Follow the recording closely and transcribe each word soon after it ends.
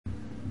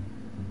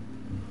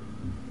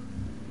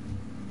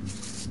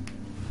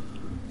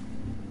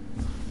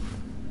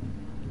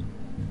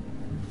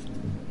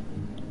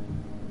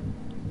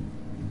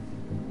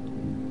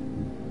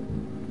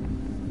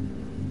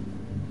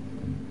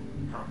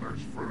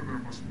further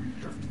must we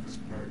heft this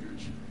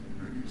baggage?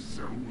 Any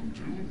cell will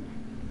do.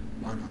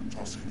 Why not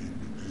toss it in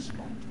with his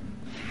lot?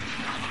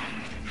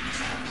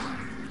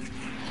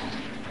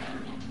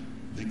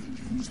 They could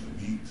use the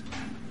meat.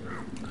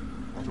 Well,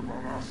 what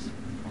about us?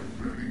 My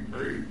belly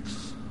aches.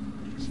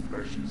 His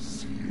flesh is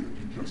seared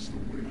just the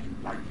way you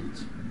like it.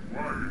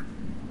 Why?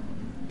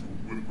 To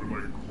whimper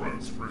like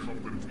crabs fresh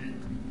off the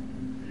teeth.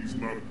 He's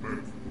not meant for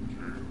the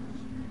cares.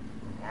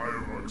 The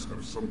hierarchs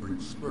have something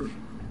special in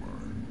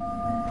mind.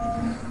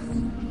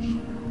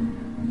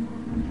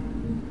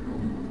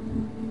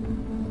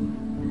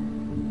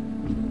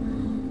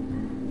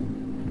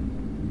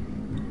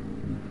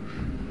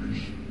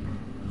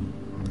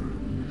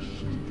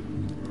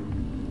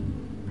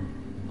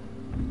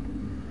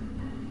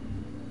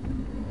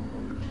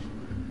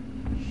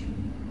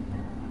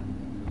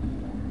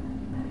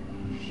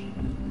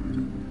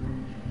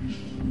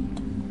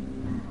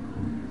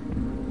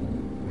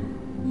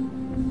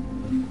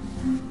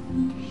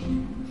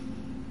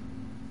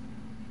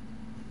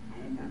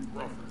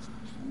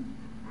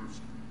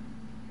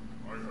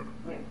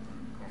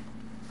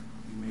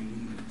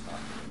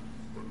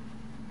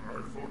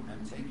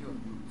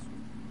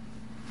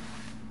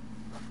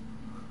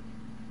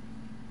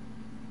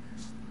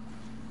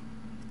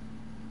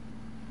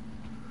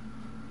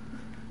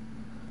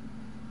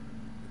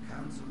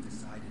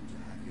 Decided to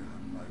have you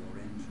hung by your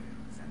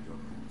entrails and your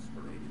corpse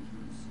paraded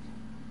loose.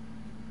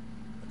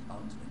 But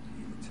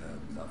ultimately, the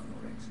terms of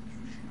your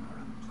execution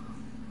are up to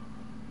me.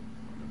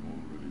 I'm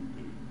already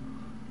dead.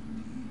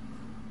 Indeed.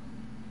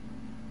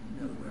 You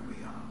know where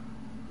we are.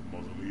 The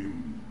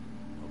mausoleum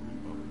of the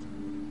Arbiter.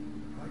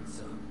 Quite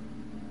so.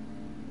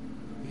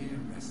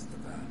 Here rests the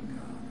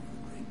vanguard of the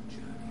great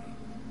journey.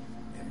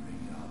 Every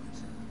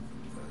Arbiter,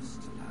 from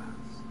first to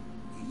last.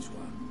 Each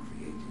one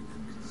created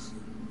and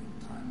consumed in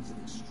times of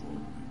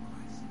extraordinary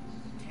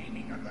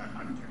Taming of the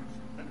hunters,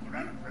 the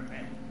Grunt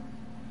Rebellion.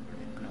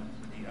 Were it not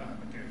for the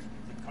Arbiters,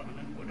 the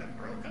Covenant would have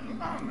broken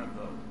long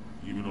ago.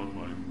 Even on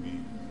my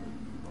knees, I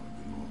do not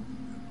belong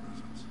in their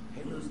presence.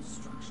 Halo's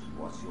destruction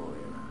was your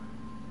era,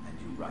 and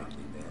you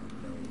rightly bear the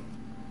blame.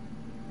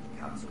 The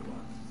Council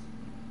was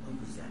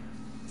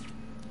overzealous.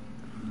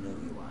 You know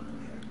you are no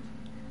heretic.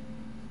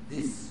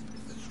 This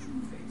is the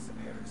true face of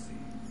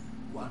heresy,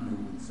 one who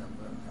would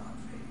subvert our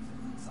faith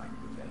and incite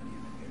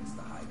rebellion against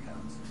the High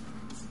Council.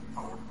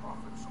 Our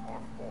prophets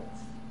are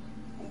false.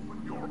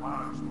 Open your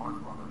eyes, my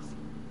brothers.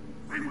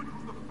 They would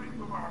use the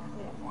faith of our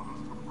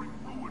forefathers to bring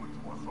ruin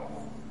to us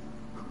all.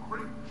 The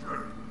great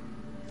journey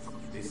is a...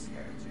 This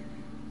heretic,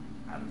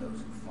 and those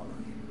who follow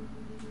him,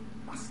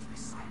 must be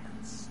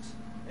silenced.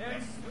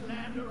 There's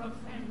slander of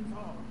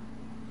Fentor.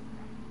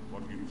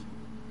 What use?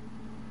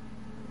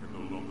 I can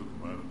no longer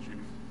command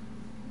chiefs.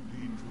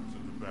 Lead troops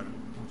into battle.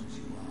 Not as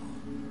you are.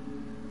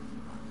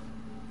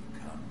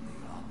 Become the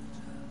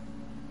Arbiter.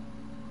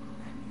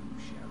 And you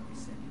shall be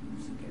set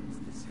loose against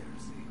this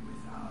heresy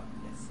with our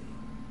blessing.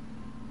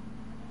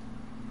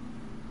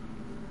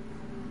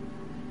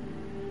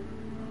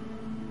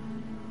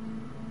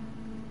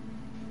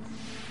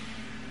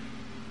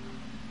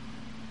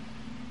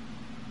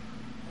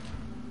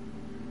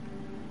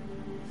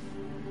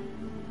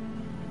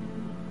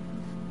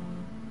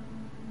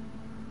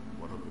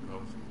 What of the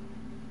council?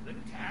 The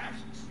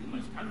tasks you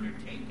must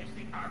undertake as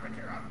the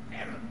Arbiter are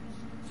perilous.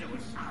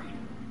 Suicide.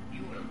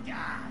 You will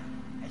die,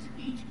 as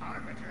each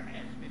Arbiter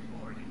has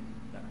before you.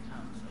 The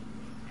Council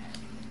will have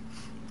you.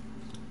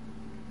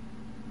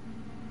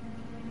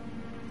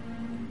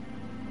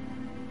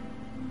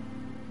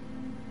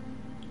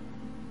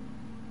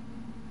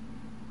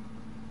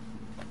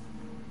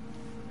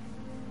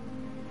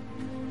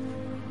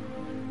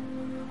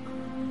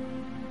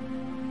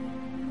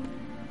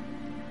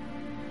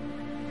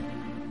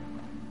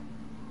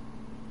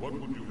 What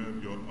would you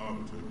have your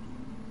Arbiter do?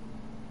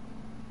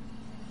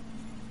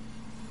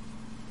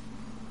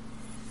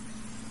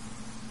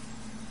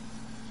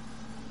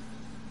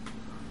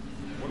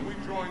 When we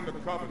joined the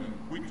Covenant,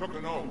 we took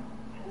an oath.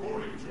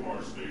 According to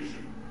our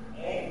station,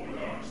 all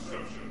without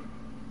exception.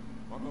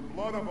 On the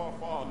blood of our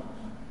fathers,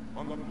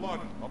 on the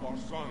blood of our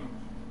sons,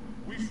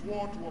 we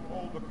swore to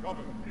uphold the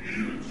Covenant.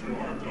 Even to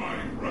our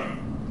dying breath.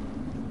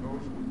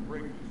 Those who would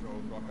break this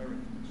oath are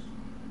heretics,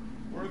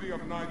 worthy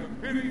of neither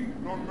pity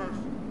nor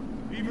mercy.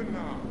 Even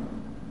now,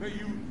 they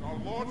use our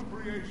Lord's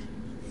creations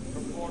to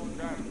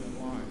broadcast their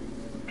lies.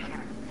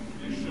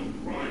 We shall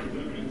grind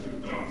them into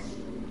dust.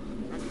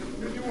 And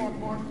continue our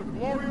march to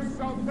glorious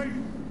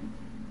salvation.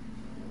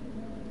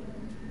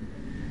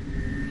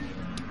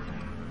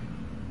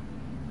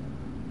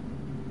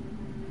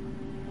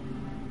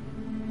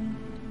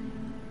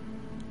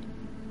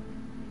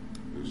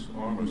 This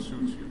armor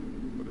suits you,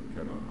 but it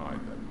cannot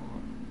hide that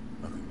mark.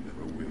 Nothing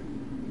ever will.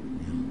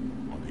 You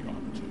are the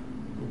Arbiter,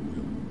 the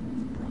will of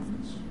the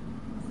prophets.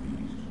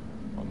 These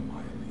are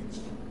my elites.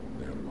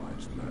 Their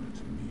lives matter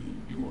to me.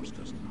 Yours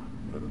does not.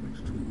 That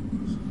makes two of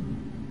us.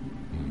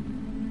 There is no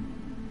doubt.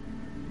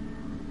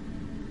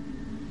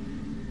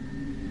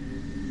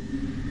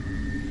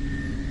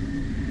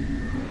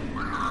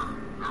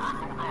 The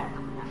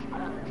storm will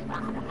strike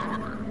the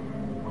Battalion.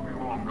 But we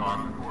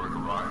gone before it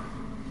arrived.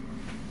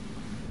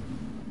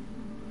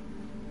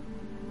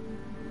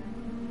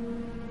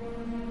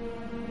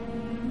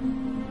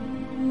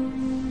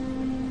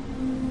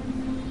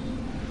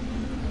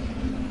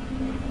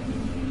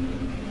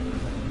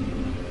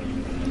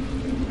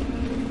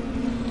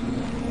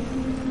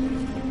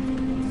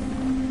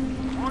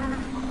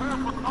 Prepare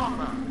for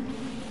combat.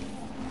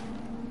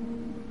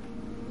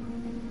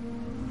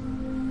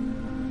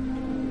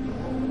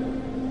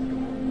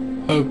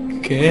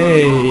 Oké.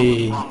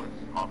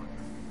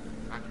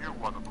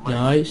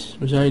 Nice.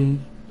 We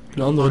zijn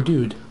een andere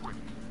dude.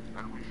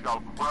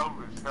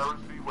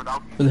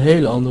 Een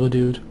hele andere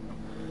dude.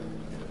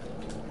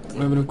 We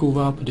hebben een cool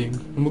wapending.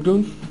 Wat moet ik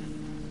doen?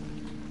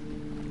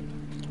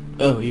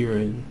 Oh,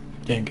 hierin.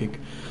 Denk ik.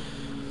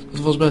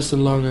 Dat was best een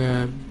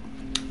lange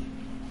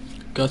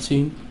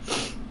cutscene.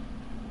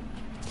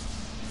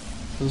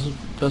 Dat is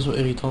best wel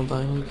irritant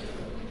eigenlijk.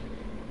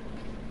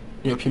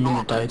 Nu heb je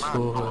minder tijd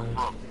voor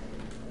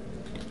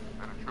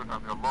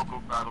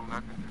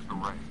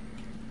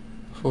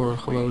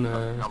gewoon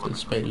het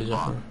spelen,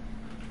 zeg maar.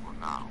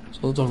 Het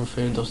is altijd wel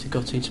vervelend als die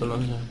cutscenes zo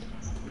lang zijn.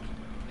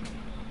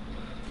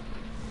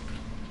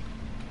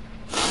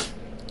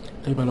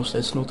 Ik ben nog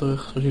steeds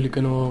snotterig, zoals jullie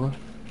kunnen horen.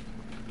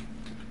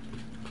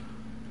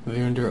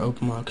 Weer een deur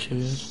openmaken,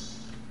 serieus.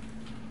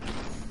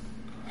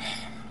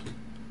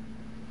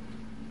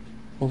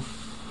 Of...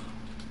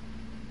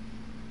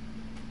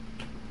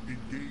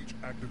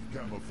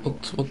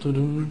 Wat te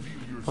doen?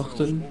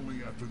 Wachten.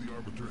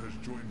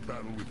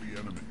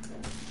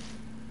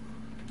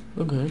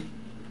 Oké.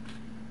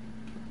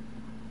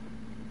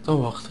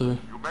 Dan wachten we.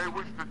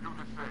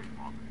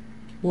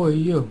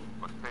 Hoi, yo.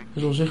 Dat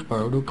is onzichtbaar,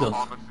 hoe doe ik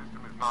dat?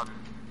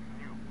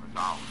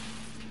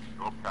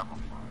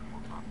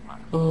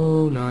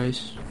 Oh,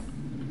 nice.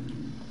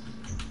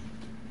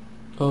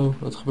 Oh,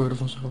 dat gebeurde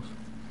vanzelf.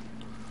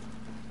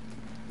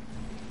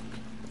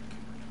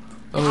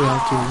 Oh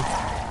ja, tuurlijk.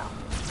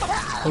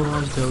 Oh,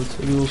 hij is dood.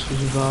 Ik wil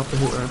zijn wapen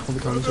heel erg, want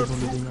ik hou niet zo van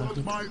dit ding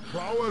eigenlijk.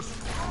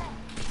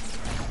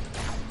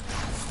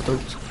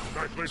 Dood.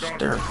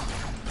 Sterf.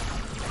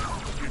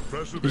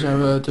 Nu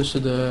zijn we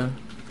tussen de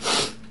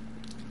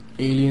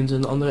aliens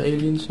en de andere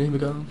aliens, neem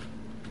ik aan.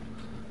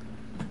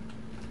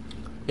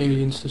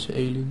 Aliens tussen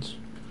aliens.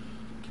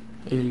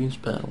 Aliens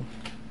battle.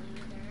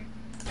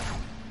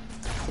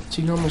 Het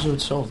ziet er allemaal zo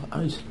hetzelfde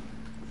uit.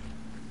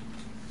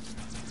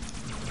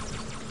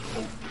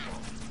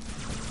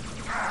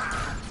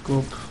 Kom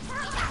op.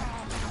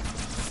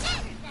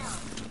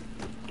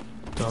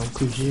 Dank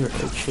u zeer.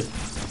 Oh shit.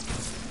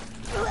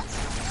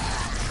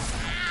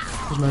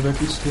 Volgens mij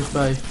ben ik iets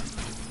dichtbij.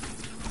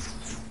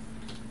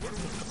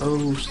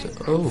 Oh,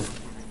 oh.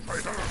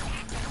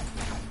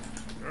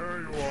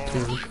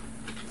 Tuurlijk.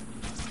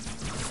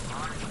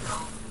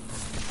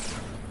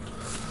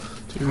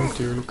 Tuurlijk,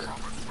 tuurlijk.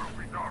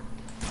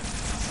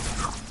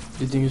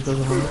 Dit ding is best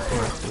wel handig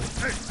voor echt.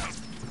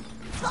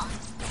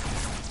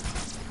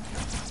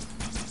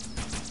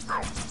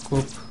 Kom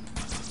op.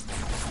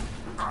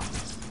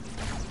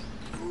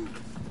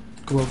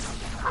 Kom op.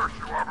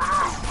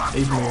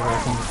 Even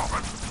meewerken nu.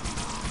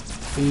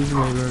 Even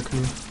meewerken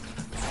nu.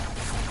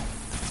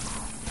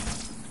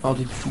 Oh,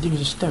 die dingen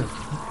zijn sterk.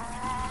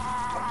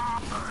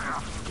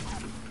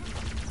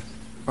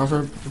 Maar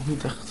voor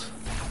niet echt.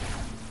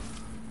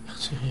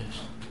 Echt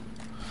serieus.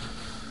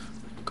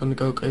 Kan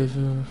ik ook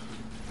even...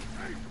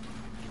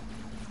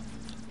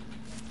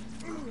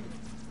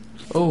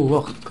 Oh,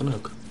 wacht. Kan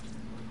ook.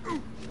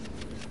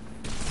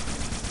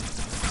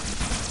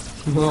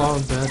 Oh,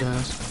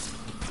 badass.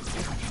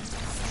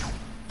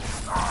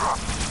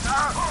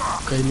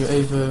 Oké, nu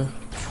even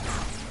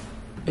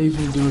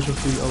niet doen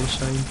alsof jullie alles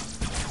zijn.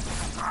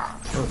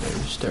 Oh nee,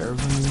 we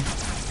sterven nu.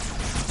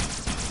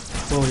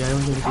 Oh, jij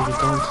was even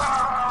irritant.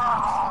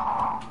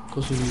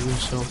 Kost jullie weer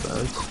hetzelfde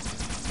uit.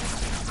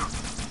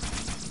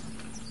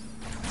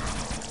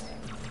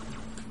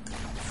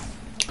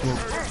 Kom op.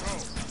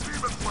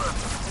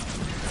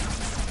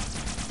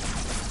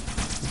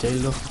 De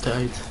hele dag de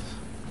tijd.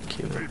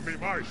 Kill.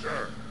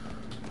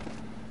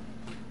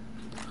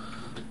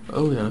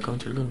 Oh ja, dat kan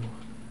natuurlijk ook nog.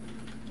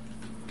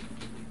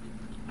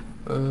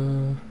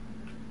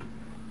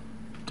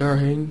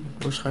 Daarheen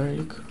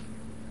waarschijnlijk.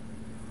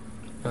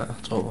 Ja,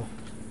 het zal wel.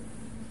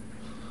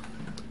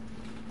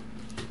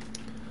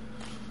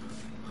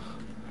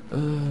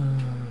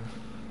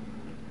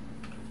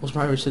 Volgens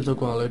mij is dit ook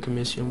wel een leuke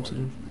missie om te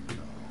doen.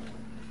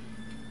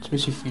 Het is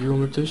missie 4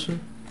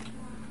 ondertussen.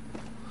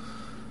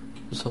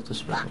 Dus dat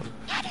is wel...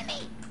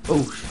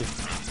 Oh shit.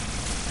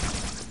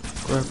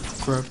 Grab,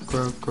 grab,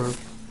 grab, grab.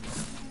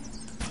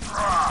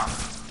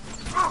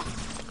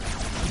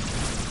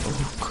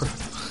 Oh crap.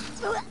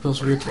 Ik was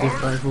weer te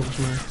dichtbij volgens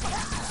mij.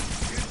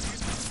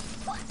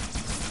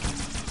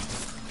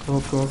 Kom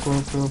op, kom op, kom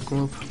op, kom op,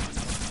 kom op.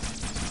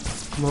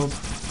 Kom op.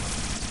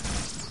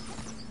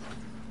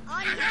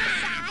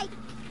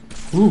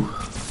 Oeh.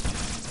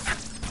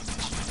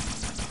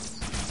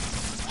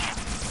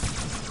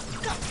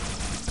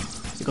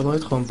 Je kan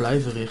nooit gewoon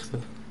blijven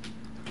richten.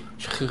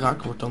 Als je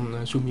geraakt wordt,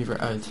 dan zoom je weer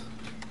uit.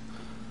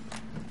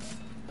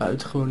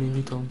 Buitengewoon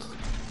irritant.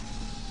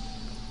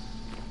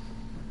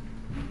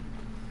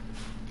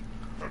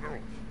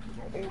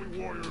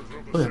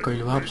 Oh ja, kan je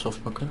de wapens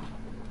afpakken.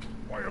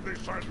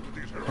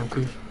 Dank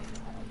u.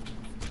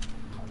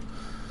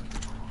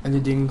 En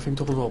dit ding vind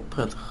ik toch wel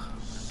prettig.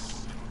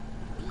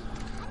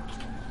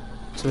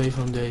 2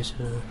 van deze.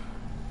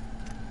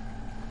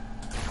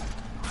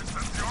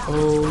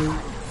 Oh.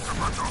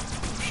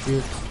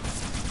 Shit.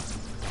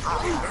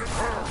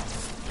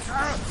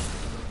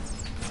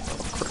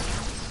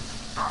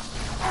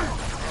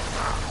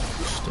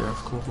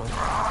 Sterf, kom op man.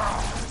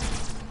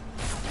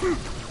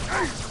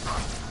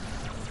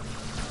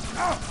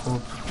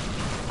 Op.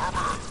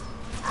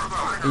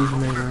 Even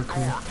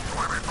meewerken.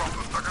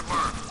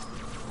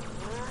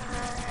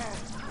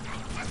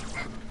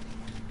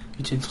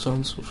 Iets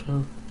interessants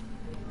ofzo.